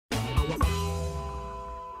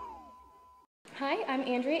Hi, I'm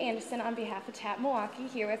Andrea Anderson on behalf of TAP Milwaukee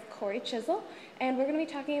here with Cory Chisel, and we're going to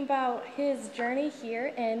be talking about his journey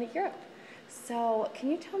here in Europe. So,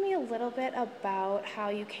 can you tell me a little bit about how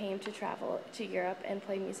you came to travel to Europe and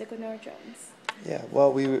play music with Norah Jones? Yeah,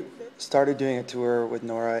 well, we started doing a tour with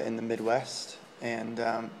Norah in the Midwest, and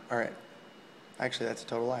all right, actually, that's a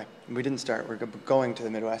total lie. We didn't start. We're going to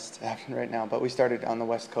the Midwest right now, but we started on the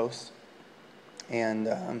West Coast,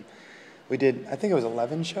 and we did. I think it was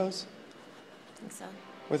 11 shows I think so.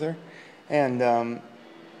 with her, and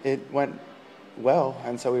it went well,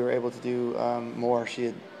 and so we were able to do more. She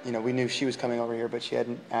had, we knew she was coming over here, but she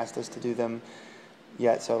hadn't asked us to do them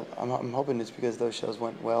yet. So I'm hoping it's because those shows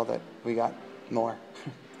went well that we got more.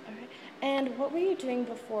 All right. And what were you doing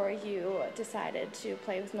before you decided to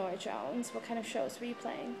play with Norah Jones? What kind of shows were you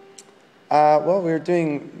playing? Well, we were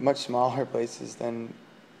doing much smaller places than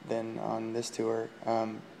on this tour.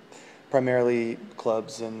 Primarily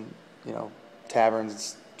clubs and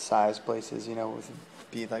taverns size places. With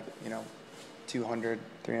be like 200,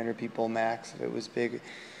 300 people max if it was big.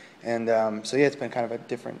 And so yeah, it's been kind of a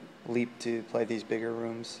different leap to play these bigger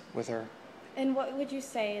rooms with her. And what would you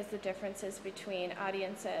say is the differences between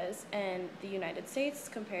audiences in the United States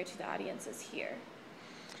compared to the audiences here?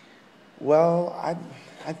 Well,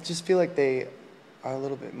 I just feel like they are a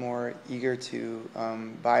little bit more eager to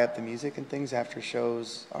buy up the music and things after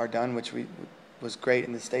shows are done, which was great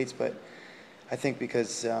in the States. But I think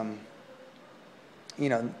because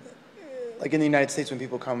like in the United States, when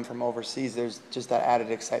people come from overseas, there's just that added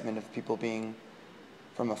excitement of people being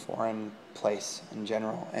from a foreign place in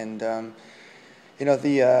general, and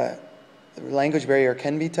the language barrier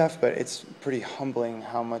can be tough, but it's pretty humbling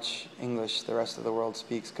how much English the rest of the world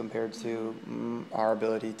speaks compared to our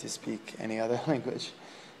ability to speak any other language.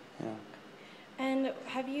 And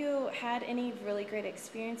have you had any really great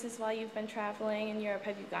experiences while you've been traveling in Europe?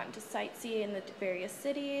 Have you gotten to sightsee in the various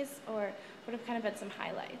cities, or what have kind of been some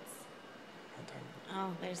highlights? Oh,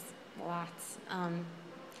 there's lots. I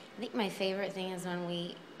think my favorite thing is when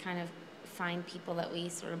we kind of find people that we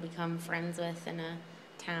sort of become friends with in a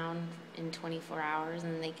town in 24 hours,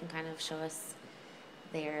 and they can kind of show us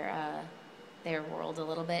their world a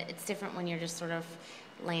little bit. It's different when you're just sort of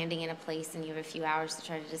landing in a place and you have a few hours to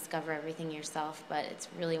try to discover everything yourself, but it's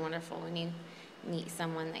really wonderful when you meet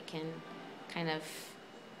someone that can kind of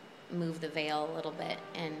move the veil a little bit.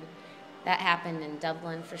 And that happened in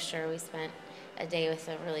Dublin for sure. We spent a day with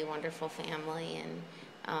a really wonderful family,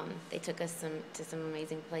 and they took us to some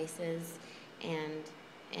amazing places. And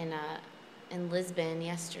in Lisbon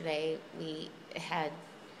yesterday, we had,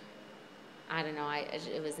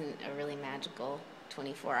 it was a really magical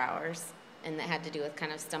 24 hours, and that had to do with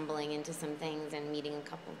kind of stumbling into some things and meeting a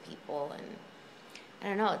couple of people. And I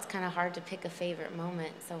don't know, it's kind of hard to pick a favorite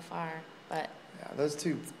moment so far, but yeah, those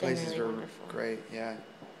two places really were wonderful. Great. Yeah,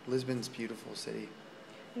 Lisbon's a beautiful city.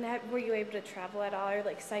 And were you able to travel at all, or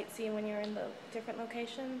like sightsee when you were in the different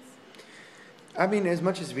locations? I mean, as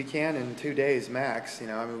much as we can in 2 days max.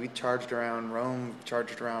 We charged around Rome,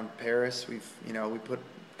 charged around Paris. We put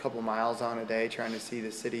a couple miles on a day trying to see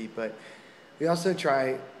the city, but we also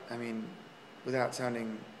try, without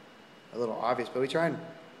sounding a little obvious, but we try and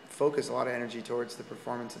focus a lot of energy towards the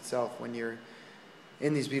performance itself. When you're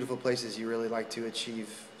in these beautiful places, you really like to achieve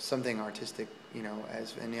something artistic,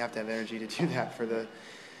 and you have to have energy to do that for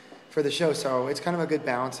the show. So it's kind of a good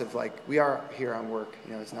balance of, like, we are here on work.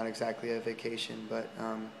 It's not exactly a vacation, but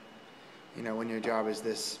when your job is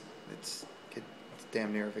this, it's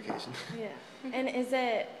damn near a vacation. Yeah. And is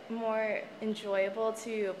it more enjoyable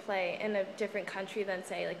to play in a different country than,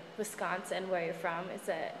 say, like Wisconsin, where you're from? Is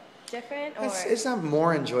it different, or? It's not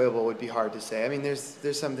more enjoyable, would be hard to say.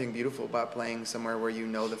 There's something beautiful about playing somewhere where you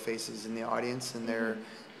know the faces in the audience, and they're,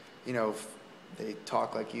 they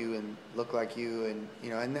talk like you and look like you, and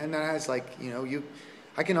then that has, like,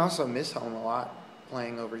 I can also miss home a lot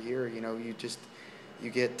playing over here.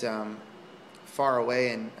 You get far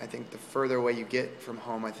away, and I think the further away you get from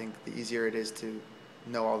home, I think the easier it is to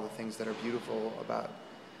know all the things that are beautiful about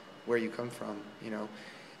where you come from,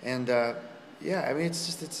 and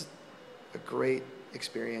it's a great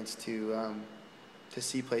experience to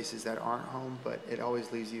see places that aren't home, but it always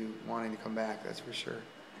leaves you wanting to come back, that's for sure.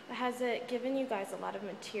 Has it given you guys a lot of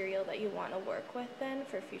material that you want to work with then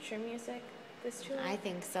for future music, this tour? I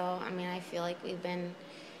think so. I feel like we've been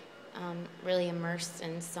really immersed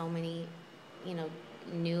in so many,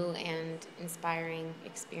 new and inspiring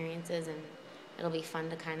experiences, and it'll be fun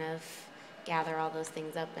to kind of gather all those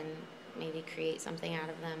things up and maybe create something out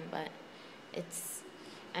of them. But it's,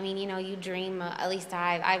 you dream, at least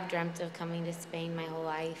I've dreamt of coming to Spain my whole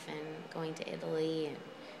life, and going to Italy and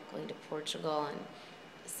going to Portugal, and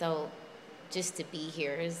so just to be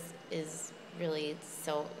here is really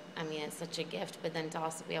so, I mean, it's such a gift, but then to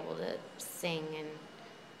also be able to sing and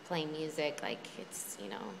play music, like it's, you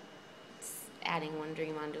know, it's adding one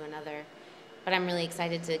dream onto another. But I'm really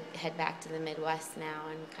excited to head back to the Midwest now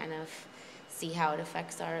and kind of see how it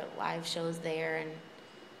affects our live shows there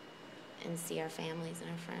and see our families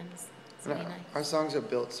and our friends. It's really nice. Our songs are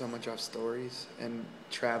built so much off stories, and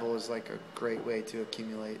travel is like a great way to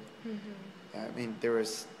accumulate. I mean,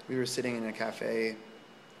 we were sitting in a cafe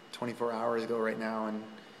 24 hours ago right now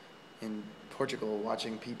in Portugal,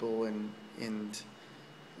 watching people and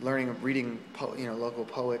learning, reading, local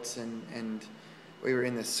poets, and we were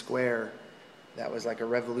in this square that was like a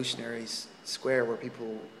revolutionary square where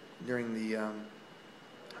people during the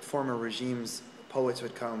former regimes, poets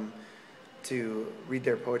would come to read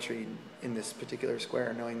their poetry in this particular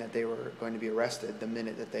square, knowing that they were going to be arrested the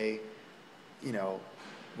minute that they,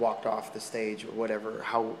 walked off the stage or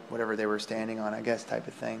whatever they were standing on, I guess, type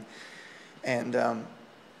of thing. And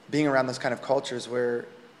being around those kind of cultures where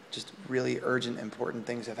just really urgent, important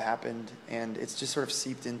things have happened, and it's just sort of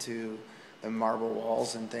seeped into the marble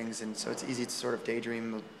walls and things, and so it's easy to sort of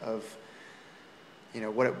daydream of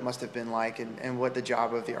what it must have been like, and what the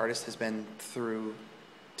job of the artist has been through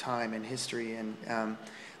time and history. And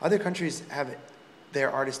other countries have their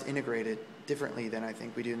artists integrated differently than I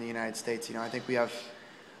think we do in the United States. I think we have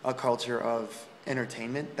a culture of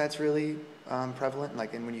entertainment that's really prevalent.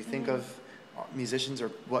 Like, and when you think of musicians or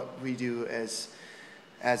what we do as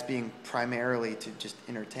being primarily to just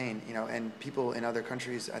entertain, and people in other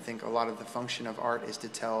countries, I think a lot of the function of art is to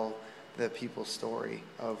tell the people's story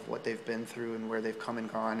of what they've been through and where they've come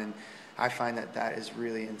and gone. And I find that is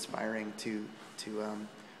really inspiring to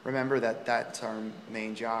remember that that's our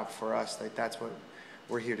main job for us. Like, that's what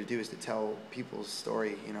we're here to do, is to tell people's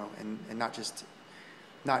story, and not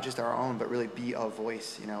just our own, but really be a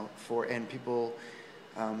voice, and people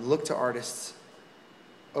look to artists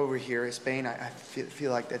over here in Spain. I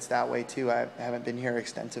feel like that's that way too. I haven't been here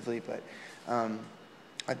extensively, but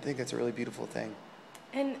I think it's a really beautiful thing.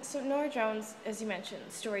 And so Norah Jones, as you mentioned,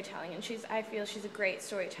 storytelling, and I feel she's a great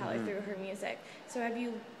storyteller through her music. So have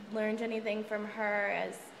you learned anything from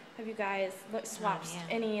her? Have you guys swapped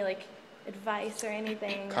any advice or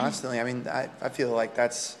anything? Constantly. I mean, I feel like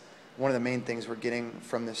that's one of the main things we're getting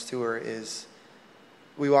from this tour is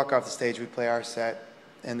we walk off the stage, we play our set,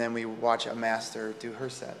 and then we watch a master do her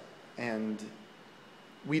set. And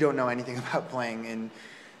we don't know anything about playing in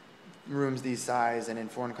rooms these size and in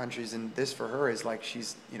foreign countries, and this for her is like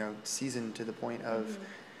she's seasoned to the point of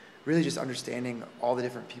really just understanding all the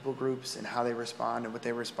different people groups and how they respond and what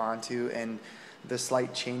they respond to, and the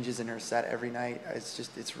slight changes in her set every night.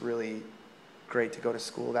 It's really great to go to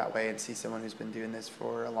school that way and see someone who's been doing this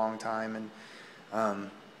for a long time, and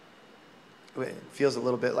it feels a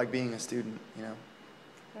little bit like being a student.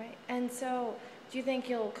 Right. And so do you think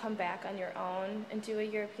you'll come back on your own and do a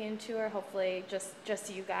European tour, hopefully just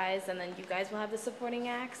you guys, and then you guys will have the supporting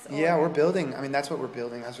acts? Or? Yeah, we're building. I mean, that's what we're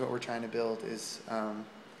building. That's what we're trying to build is,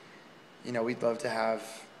 we'd love to have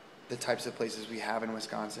the types of places we have in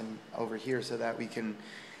Wisconsin over here, so that we can,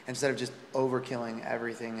 instead of just overkilling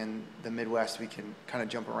everything in the Midwest, we can kind of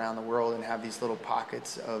jump around the world and have these little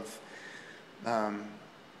pockets of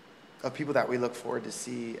people that we look forward to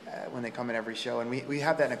see when they come in every show. And we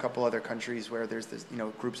have that in a couple other countries where there's this,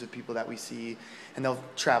 groups of people that we see, and they'll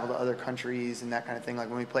travel to other countries and that kind of thing. Like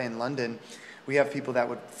when we play in London, we have people that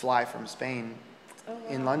would fly from Spain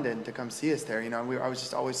in London to come see us there. I was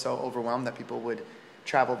just always so overwhelmed that people would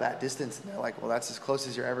travel that distance, and they're like, well, that's as close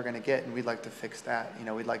as you're ever going to get, and we'd like to fix that.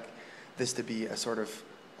 We'd like this to be a sort of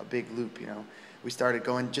a big loop. We started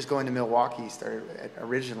going to Milwaukee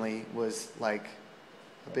originally was like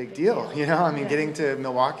a big deal. I mean, getting to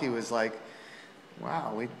Milwaukee was like,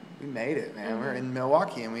 wow, we made it, man. We're in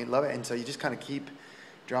Milwaukee and we love it. And so you just kind of keep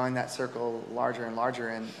drawing that circle larger and larger.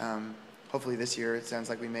 And hopefully this year it sounds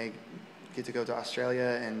like we may get to go to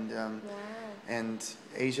Australia and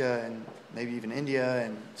Asia and maybe even India,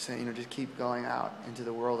 and so, just keep going out into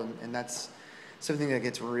the world. And that's something that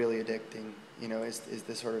gets really addicting, is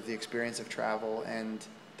the sort of the experience of travel and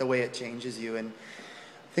the way it changes you. And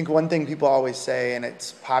I think one thing people always say, and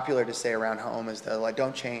it's popular to say around home, is that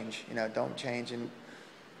don't change, don't change and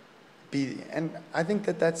be. And I think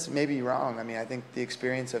that that's maybe wrong. I mean, I think the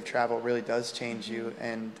experience of travel really does change you,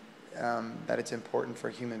 and that it's important for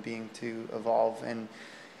a human being to evolve. And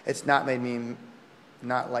it's not made me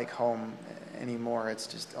not like home anymore. It's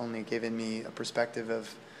just only given me a perspective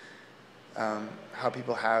of how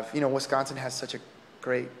people have. Wisconsin has such a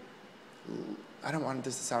great, I don't want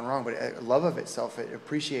this to sound wrong, but a love of itself. It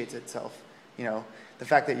appreciates itself. The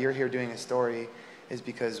fact that you're here doing a story is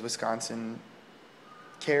because Wisconsin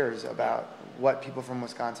cares about what people from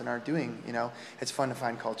Wisconsin are doing. You know, it's fun to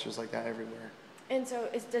find cultures like that everywhere. And so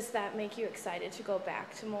does that make you excited to go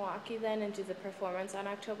back to Milwaukee then and do the performance on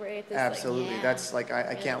October 8th? Absolutely. Yeah, That's like, I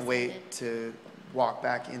really can't excited. wait to walk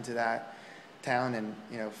back into that town and,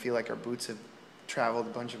 you know, feel like our boots have traveled a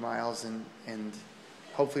bunch of miles and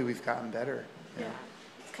hopefully we've gotten better. You Yeah. know?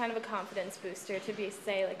 It's kind of a confidence booster to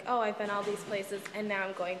say like, oh, I've been all these places and now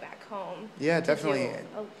I'm going back home. Yeah, to definitely.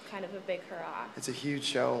 do a kind of a big hurrah. It's a huge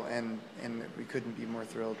show and we couldn't be more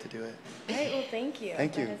thrilled to do it. All right, well, thank you.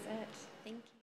 Thank you. That is it. Thank you.